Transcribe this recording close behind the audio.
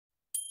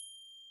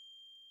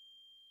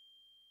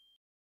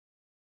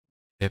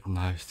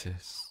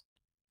Hypnosis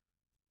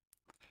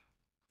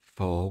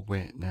for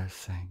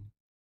witnessing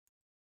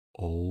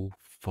all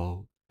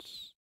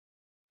thoughts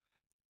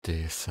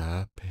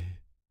disappear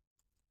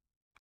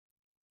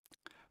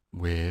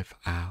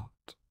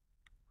without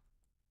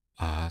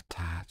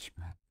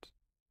attachment.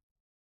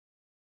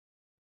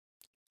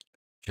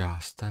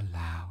 Just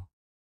allow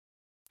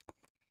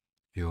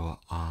your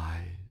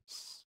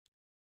eyes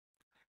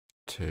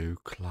to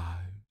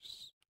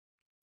close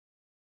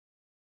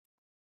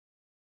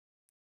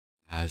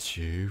as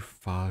you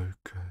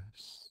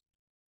focus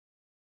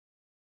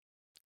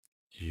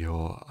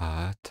your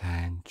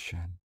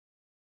attention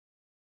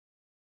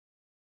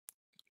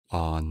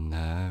on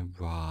the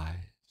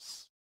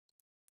rise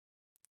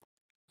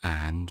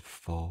and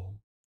fall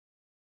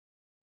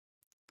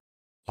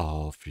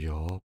of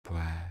your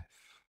breath.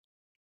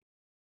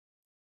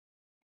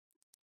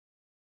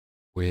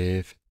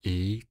 With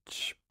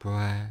each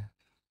breath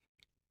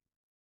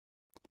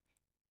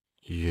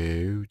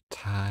you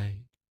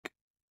take,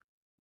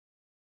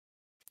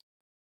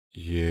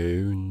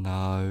 you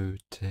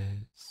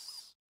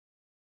notice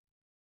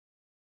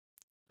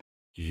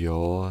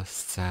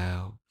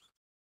yourself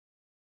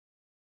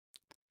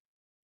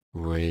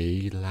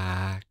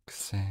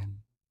relaxing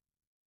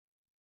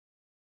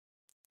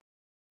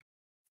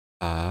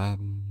the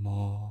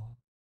more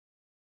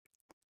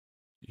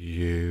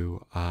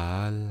you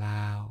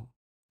allow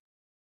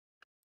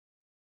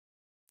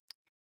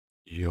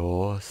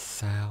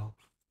yourself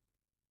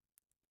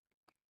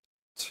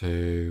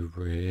to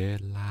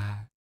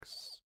relax,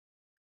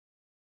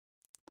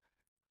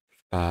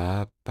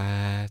 the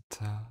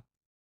better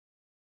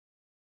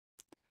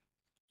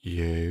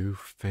you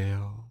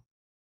feel,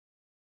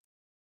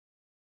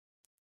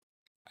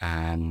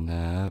 and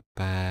the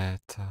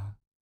better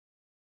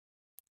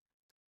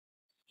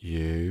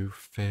you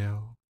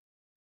feel,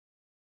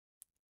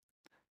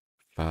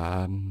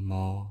 the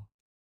more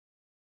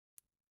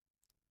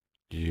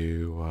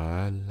you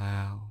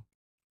allow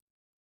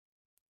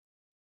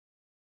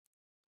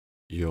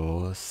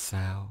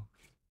yourself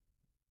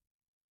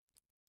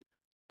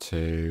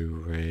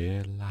to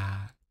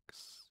relax.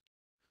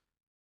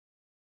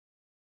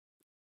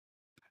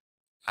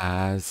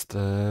 As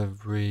the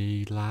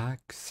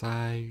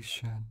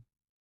relaxation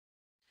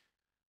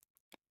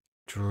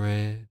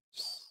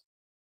drifts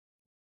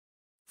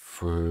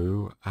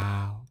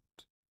throughout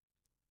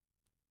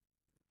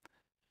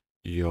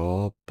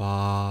your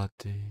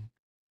body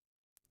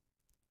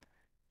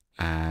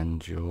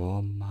and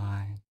your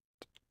mind,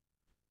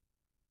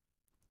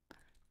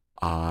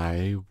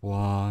 I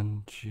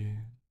want you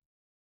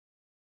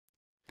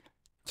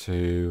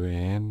to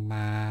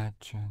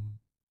imagine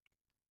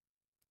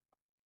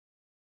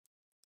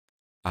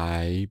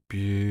a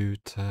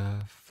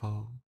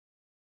beautiful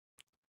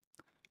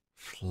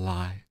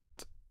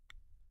flight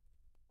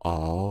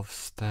of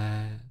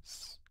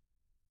stairs,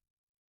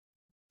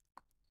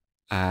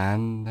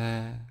 and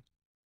there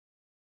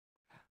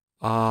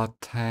are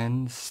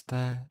 10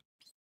 steps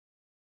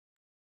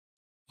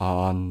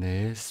on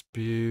this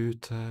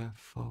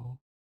beautiful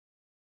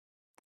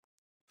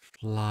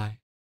flight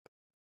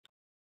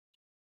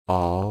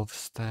of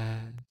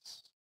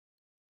stairs,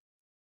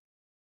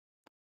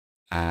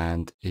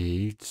 and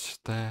each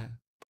step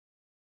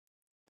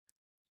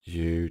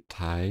you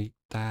take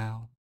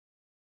down,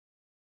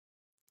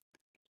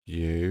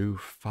 you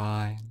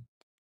find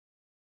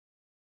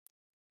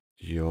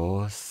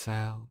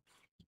yourself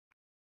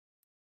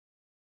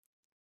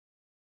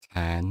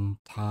 10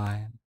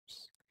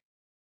 times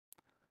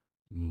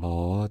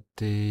more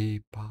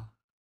deeper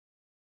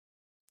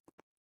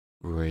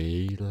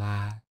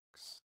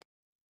relaxed,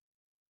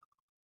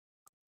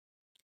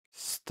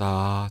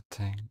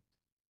 starting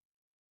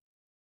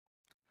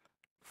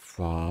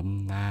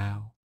from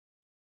now.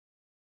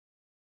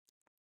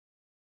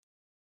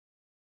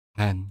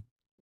 10.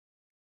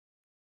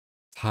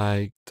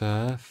 Take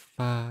the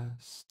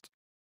first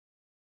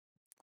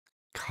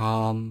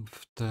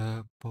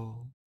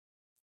comfortable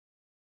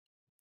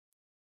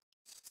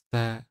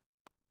step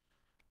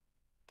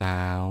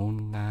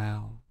down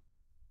now,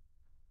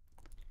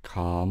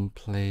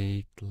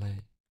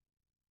 completely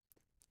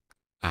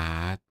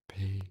at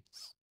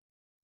peace.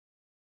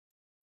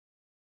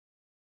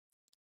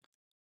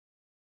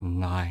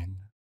 9.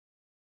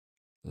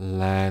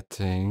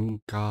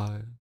 Letting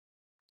go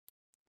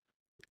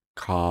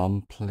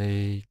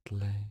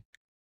completely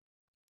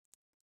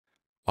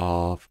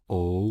of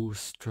all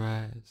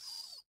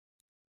stress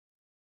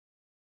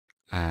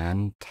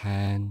and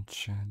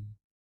tension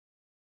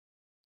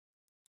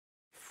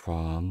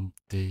from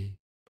deep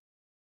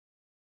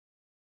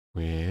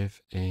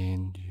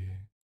within you.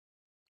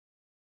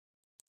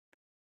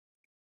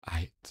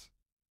 8.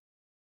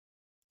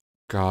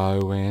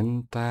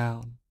 Going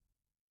down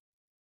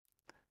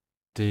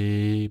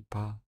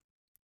deeper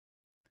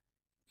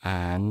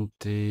and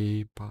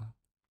deeper,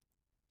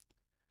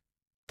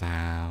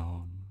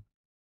 down,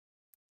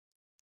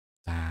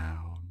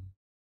 down,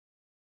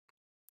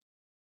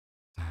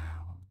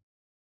 down.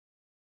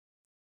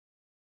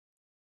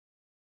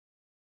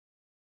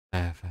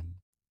 7.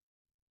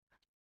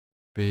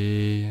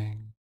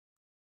 being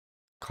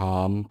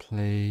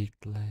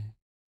completely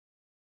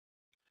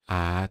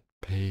at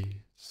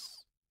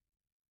peace,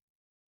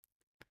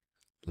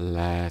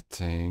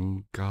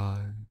 letting go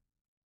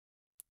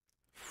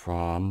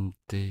from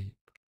deep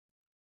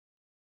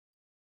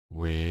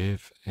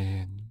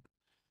within,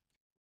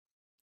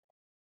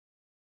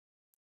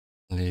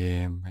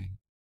 clearing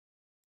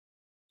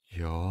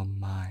your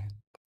mind.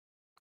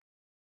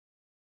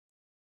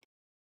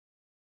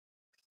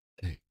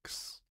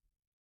 6.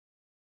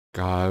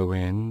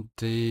 Going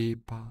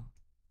deeper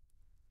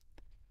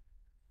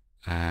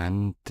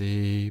and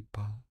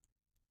deeper,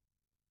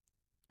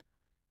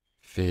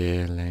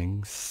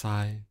 feeling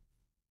safe,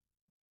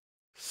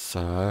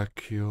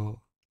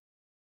 secure,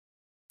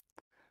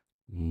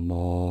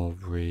 more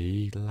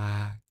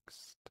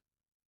relaxed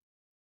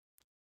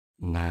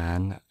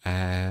than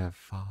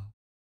ever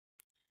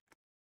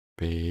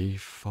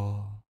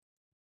before.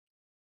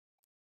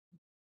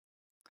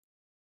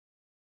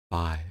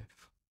 5.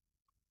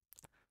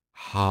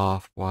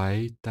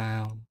 Halfway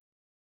down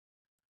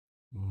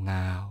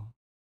now,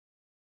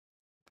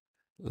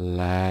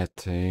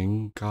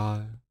 letting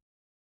go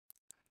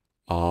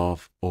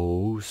of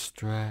all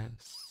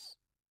stress,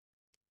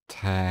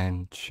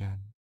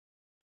 tension,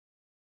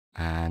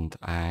 and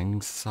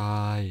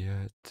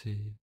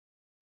anxiety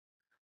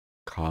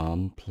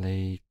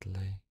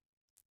completely.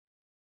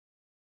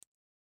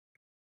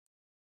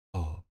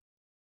 4.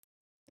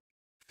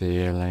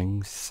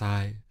 Feeling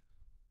safe,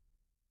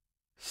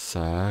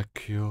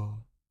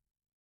 secure,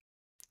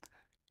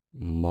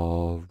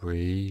 more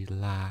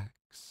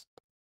relaxed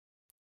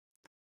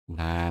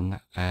than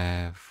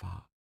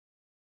ever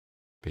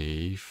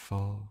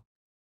before.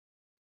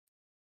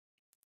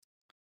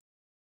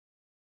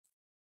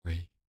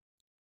 3.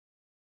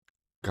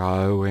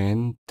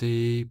 Going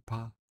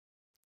deeper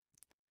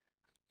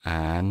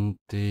and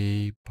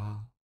deeper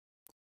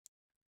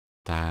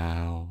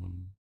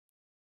down,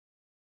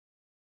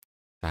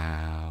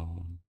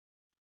 down,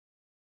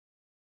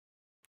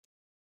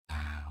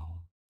 down.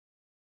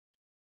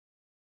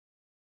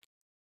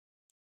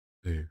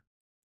 2.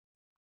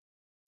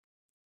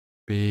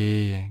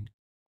 Being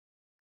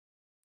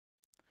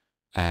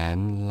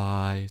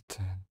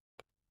enlightened,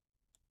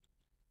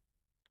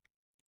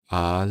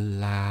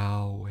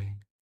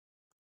 allowing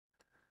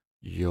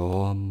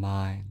your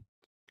mind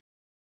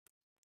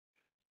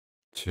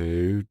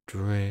to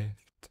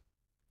drift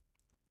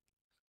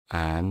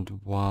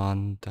and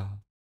wander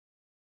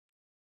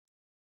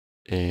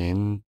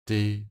in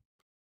deep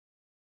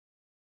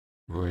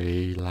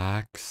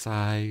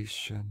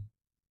relaxation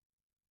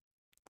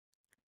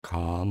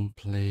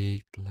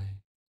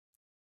completely.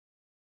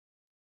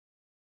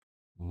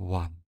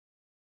 1.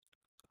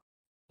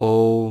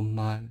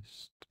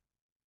 Almost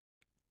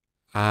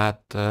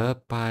at the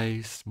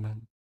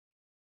basement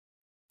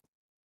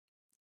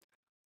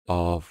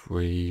of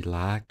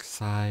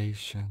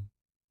relaxation,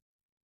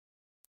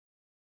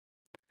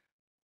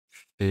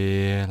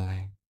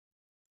 feeling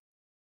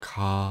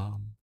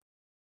calm,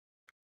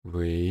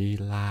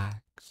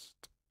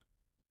 relaxed,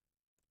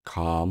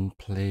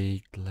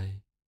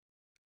 completely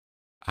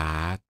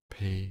at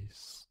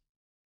peace.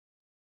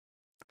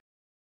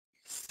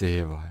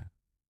 0.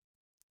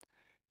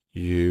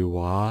 You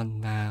are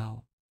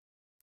now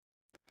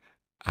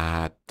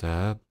at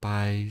the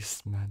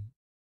basement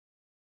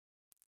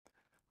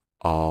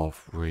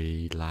of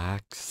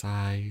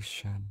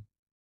relaxation,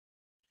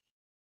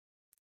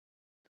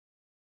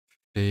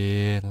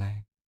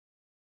 feeling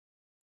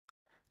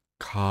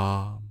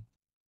calm,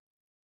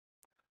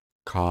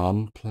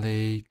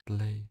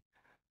 completely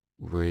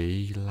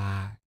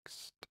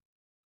relaxed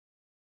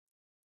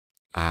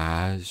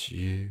as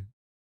you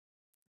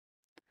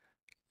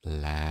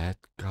let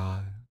go.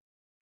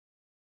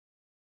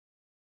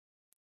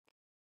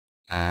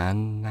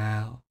 And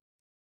now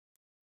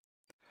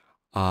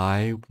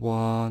I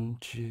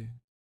want you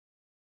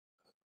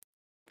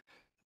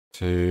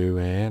to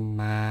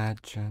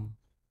imagine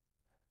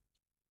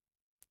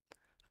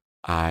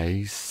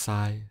a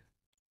safe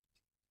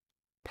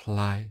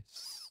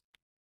place.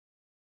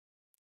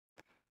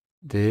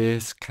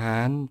 This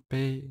can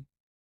be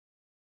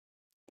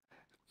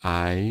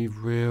a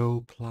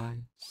real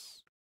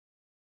place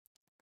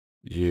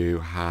you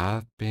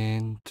have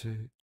been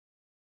to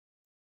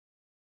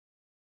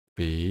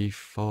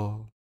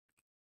before,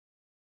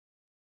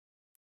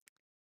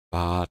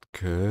 but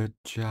could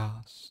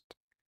just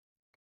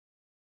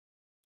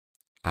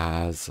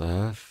as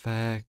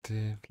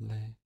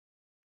effectively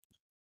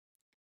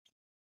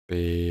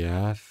be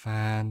a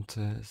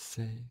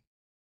fantasy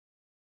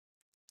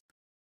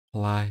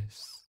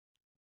place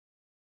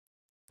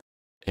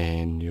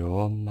in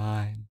your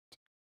mind.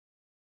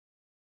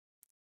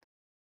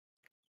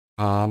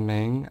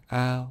 Coming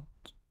out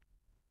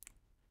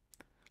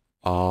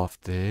of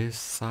this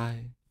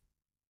safe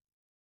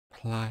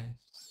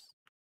place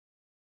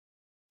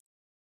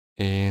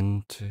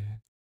into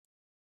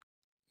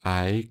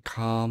a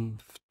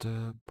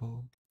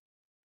comfortable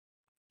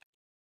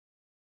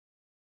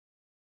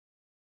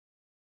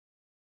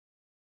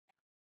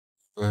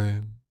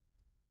room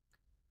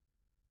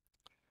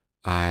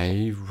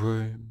a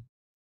room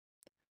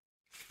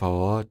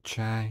for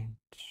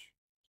change,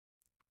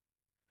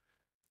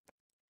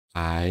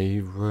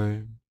 a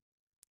room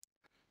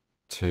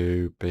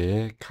to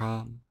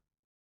become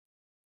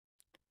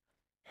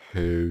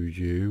who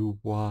you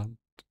want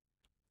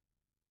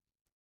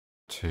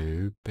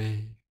to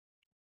be,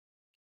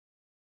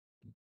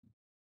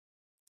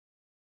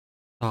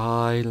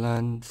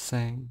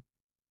 silencing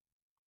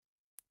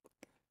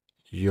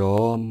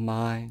your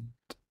mind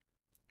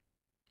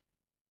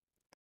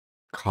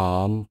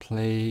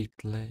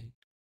completely,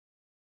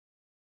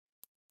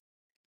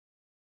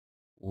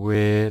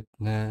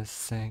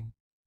 witnessing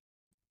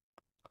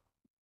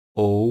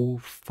all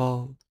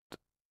thought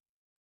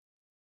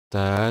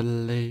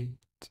delete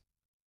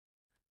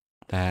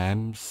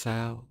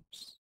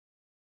themselves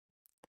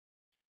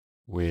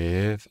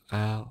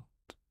without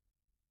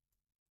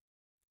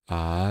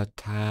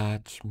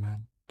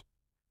attachment,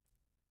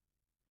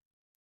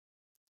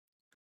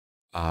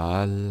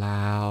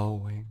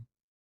 allowing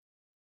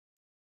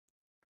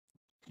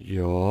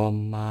your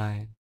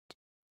mind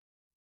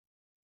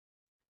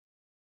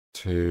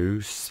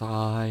to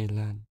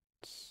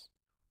silence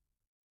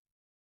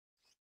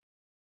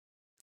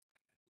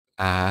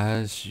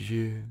as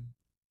you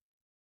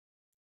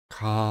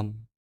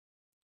come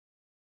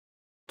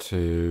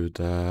to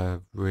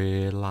the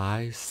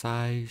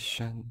realization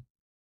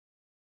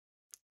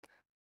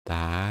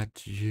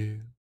that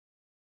you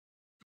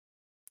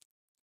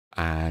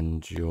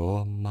and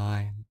your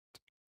mind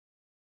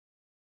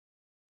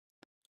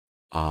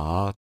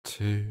are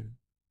two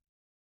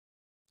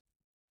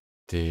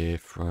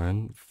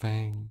different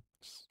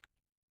things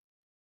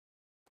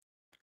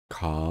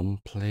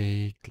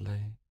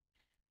completely,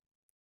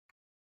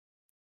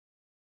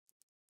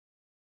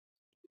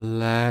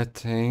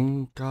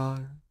 letting go,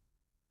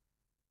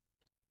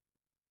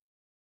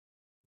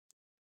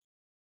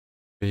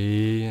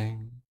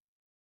 being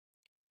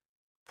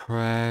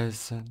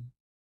present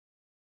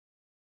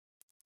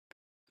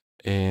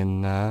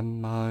in a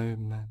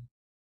moment,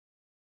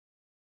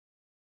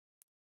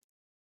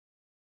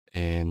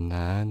 in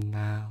and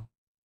now,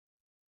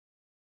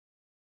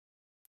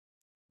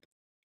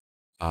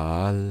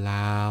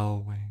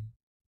 allowing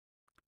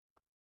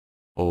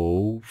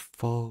all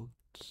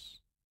thoughts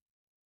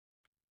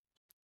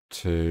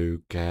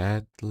to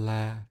get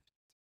left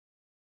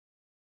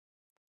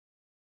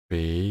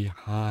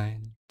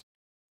behind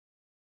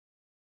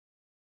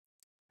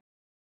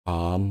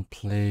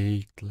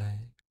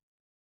completely,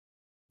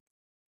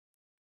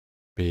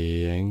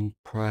 being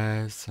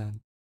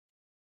present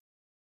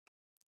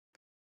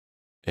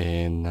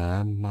in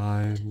a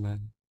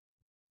moment,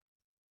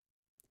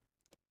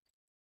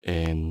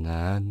 in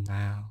and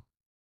now,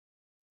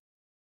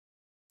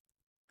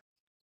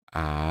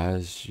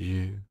 as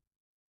you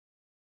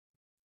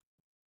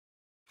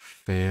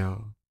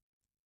feel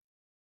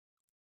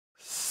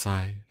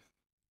safe,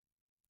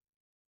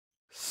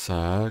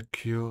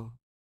 secure,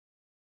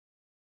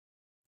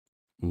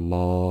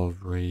 more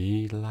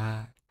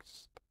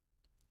relaxed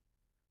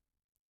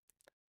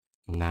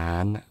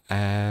than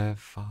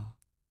ever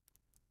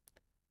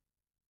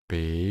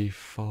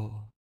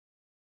before,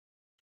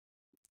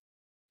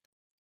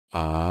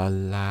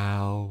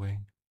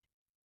 allowing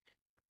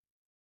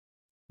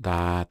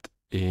that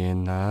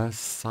inner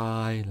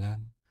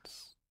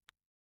silence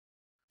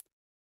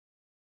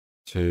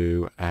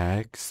to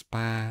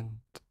expand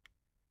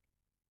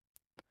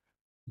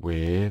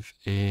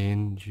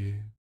within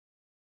you,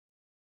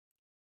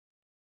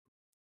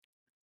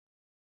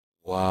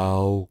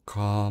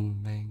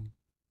 welcoming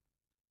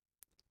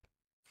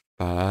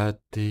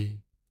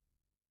body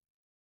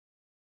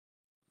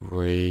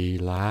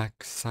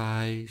relaxation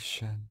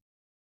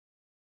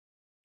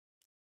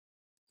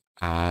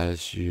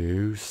as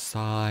you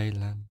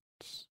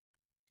silence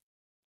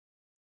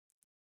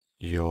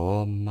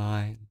your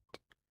mind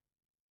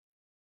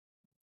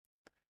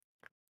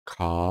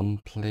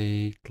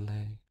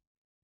completely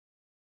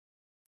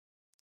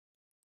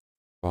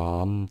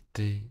from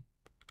deep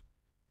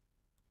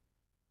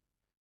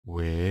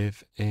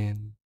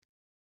within,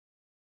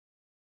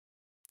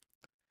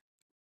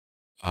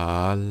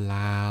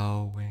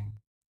 allowing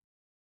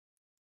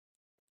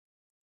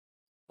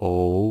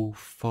all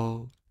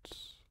thoughts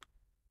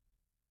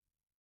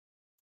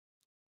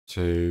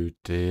to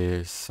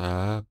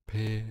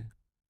disappear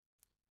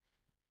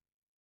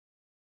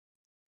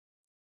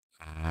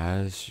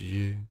as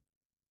you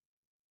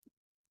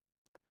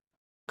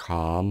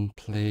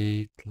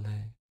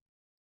completely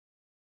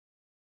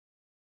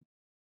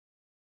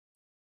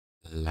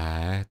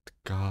let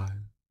go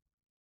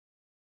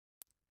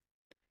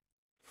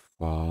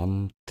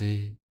from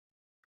deep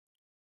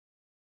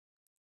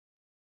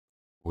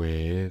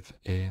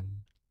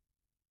within,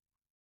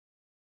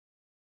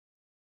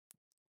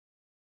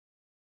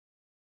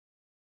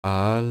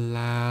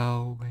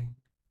 allowing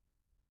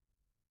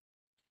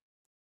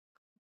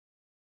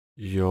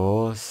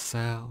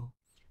yourself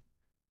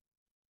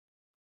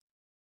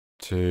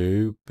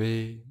to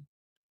be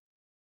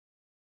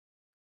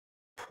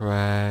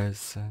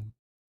present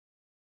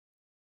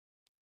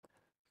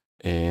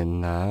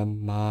in the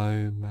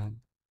moment,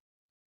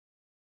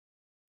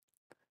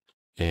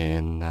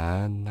 in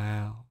the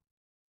now,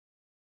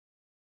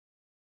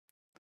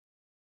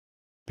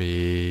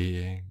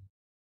 being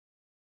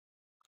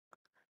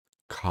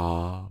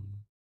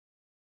calm,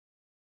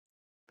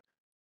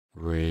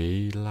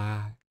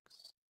 relax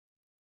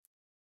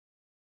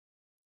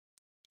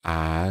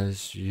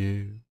as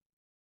you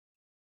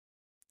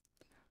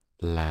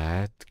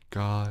let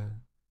go,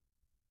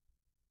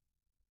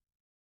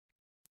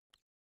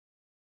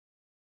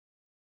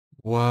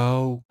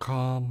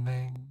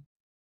 welcoming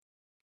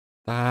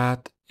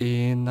that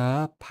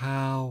inner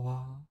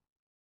power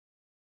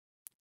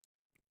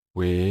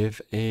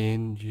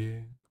within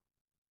you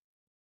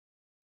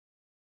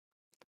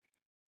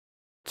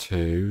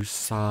to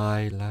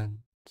silence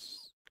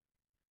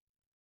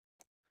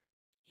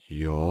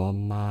your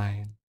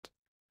mind,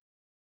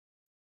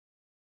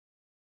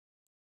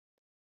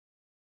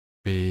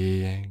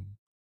 being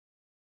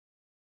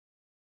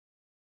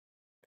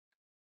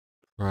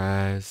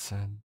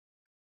present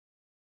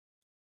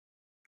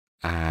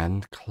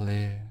and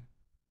clear,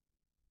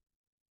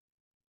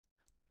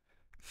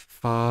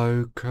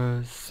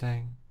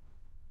 focusing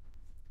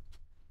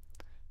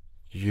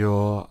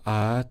your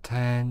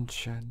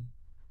attention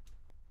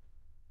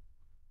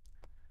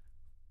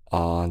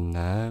on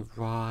the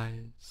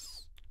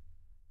rise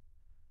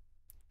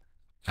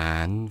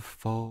and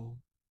fall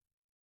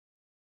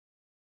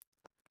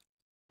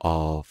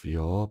of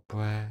your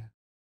breath,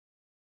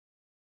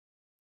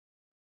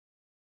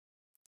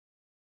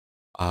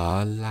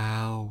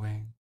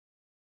 allowing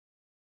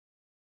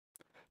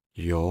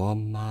your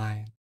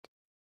mind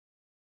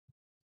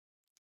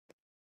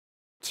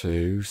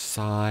to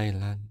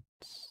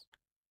silence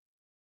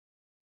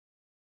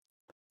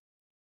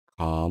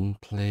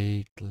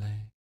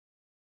completely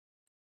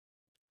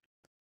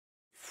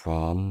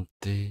from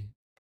deep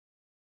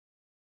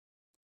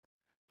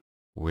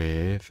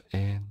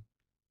within,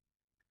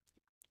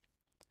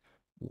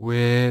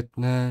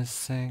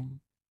 witnessing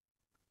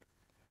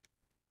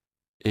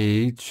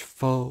each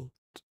thought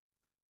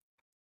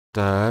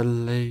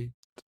delete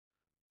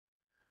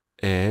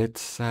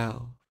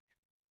itself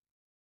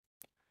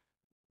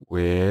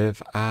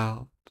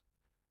without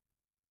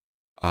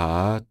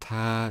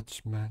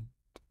attachment,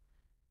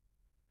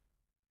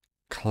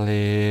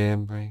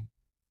 clearing,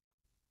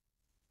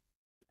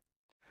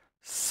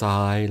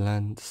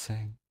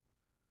 silencing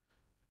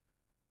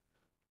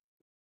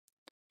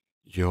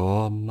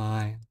your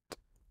mind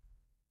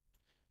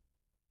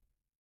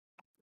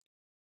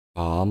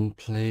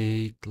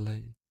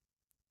completely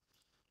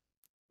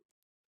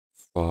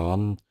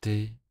from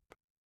deep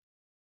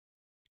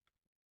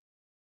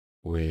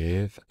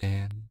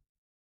within,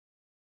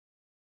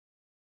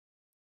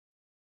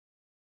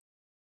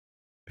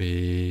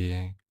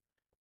 being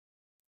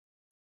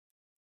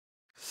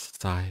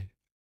safe,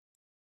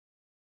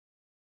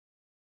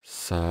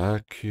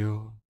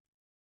 secure,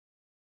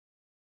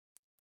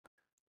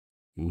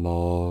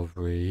 more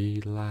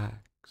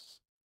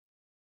relaxed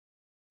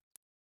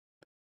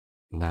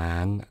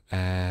than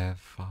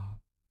ever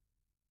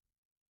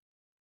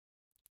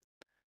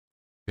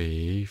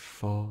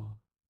before,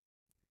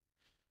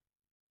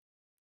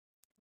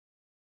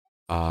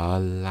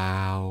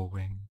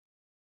 allowing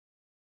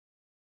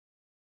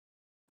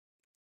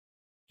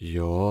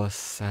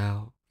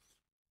yourself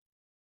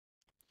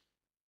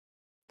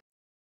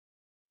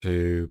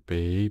to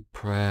be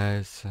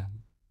present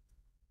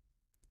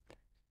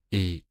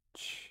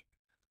each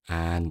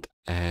and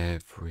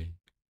every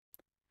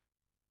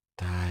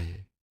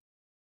day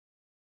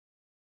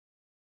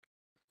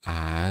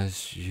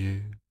as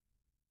you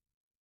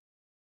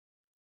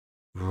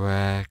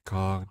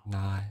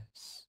recognize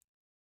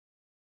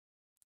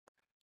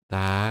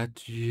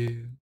that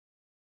you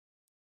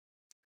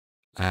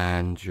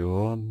and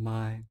your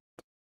mind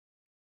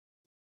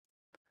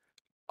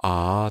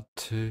are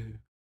two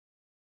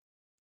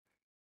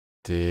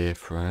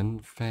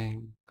different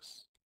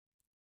things,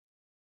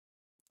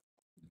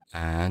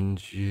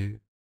 and you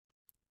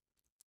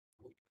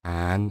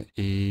can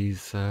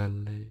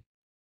easily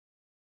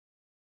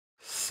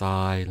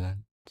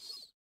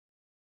silence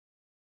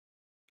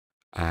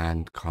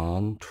and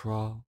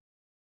control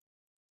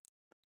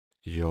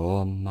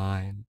your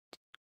mind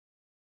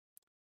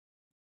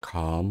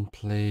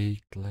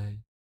completely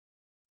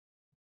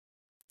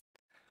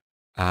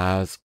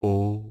as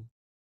all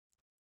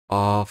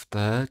of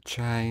the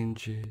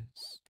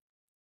changes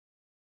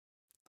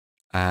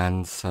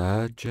and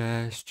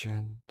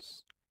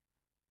suggestions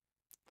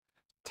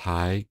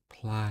take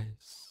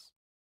place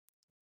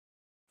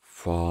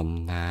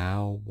from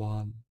now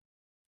on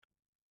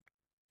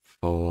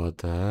for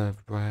the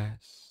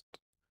rest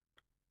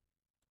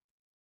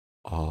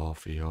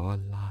of your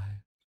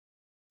life.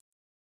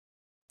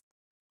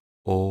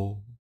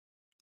 All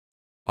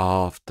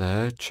of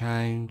the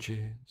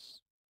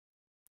changes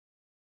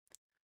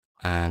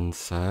and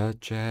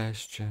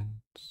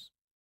suggestions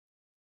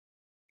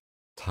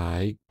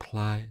take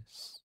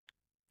place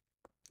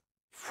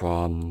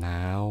from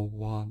now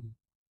on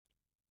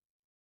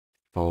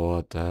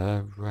for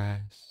the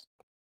rest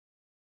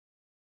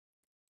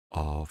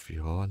of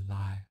your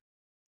life.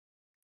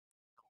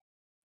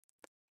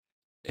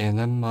 In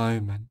a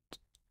moment,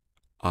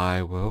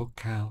 I will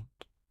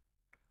count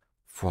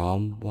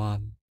from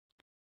 1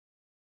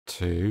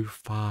 to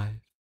 5,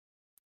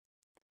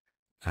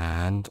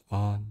 and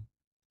on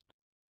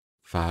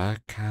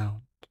the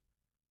count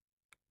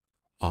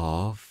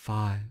of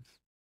 5,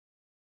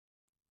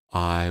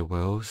 I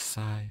will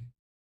say,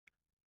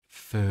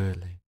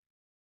 fully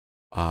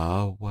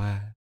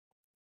aware,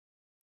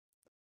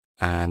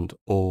 and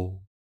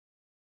all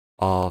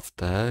of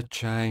the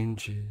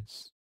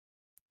changes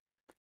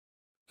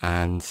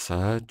and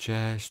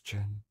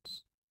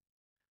suggestions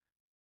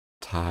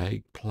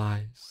take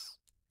place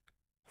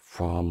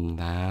from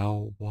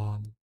now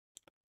on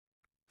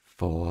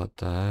for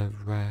the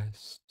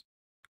rest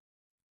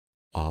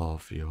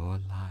of your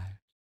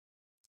life.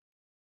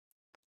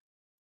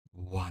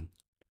 1.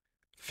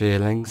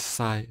 Feeling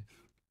safe,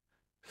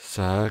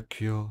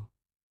 secure,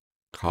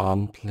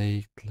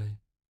 completely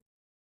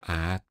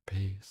at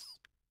peace.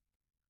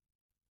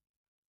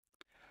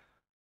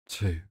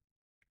 2.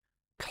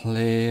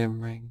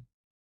 Clearing,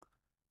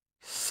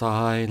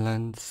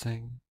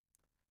 silencing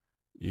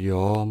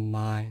your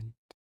mind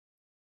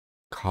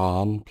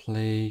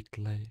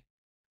completely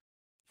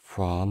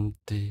from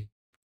deep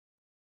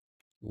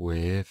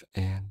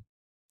within.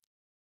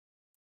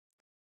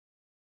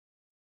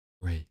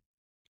 3.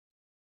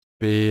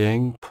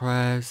 Being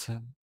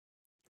present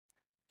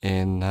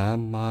in the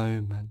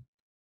moment,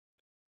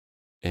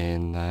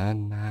 in the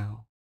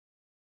now,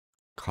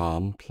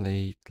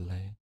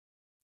 completely.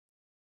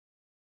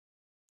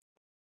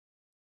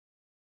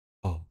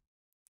 4.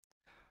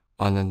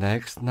 On the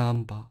next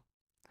number,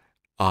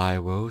 I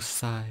will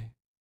say,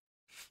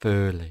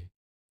 fully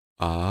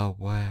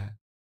aware,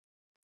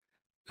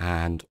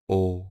 and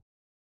all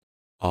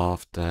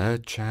of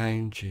the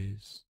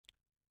changes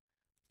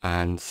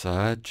and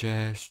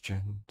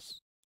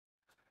suggestions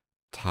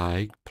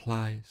take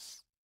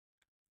place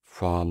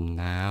from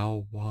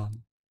now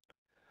on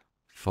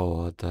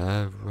for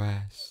the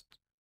rest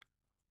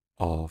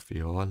of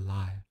your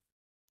life.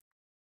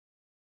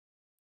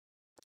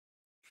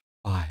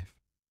 5.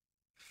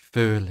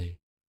 Fully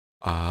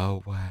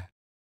aware.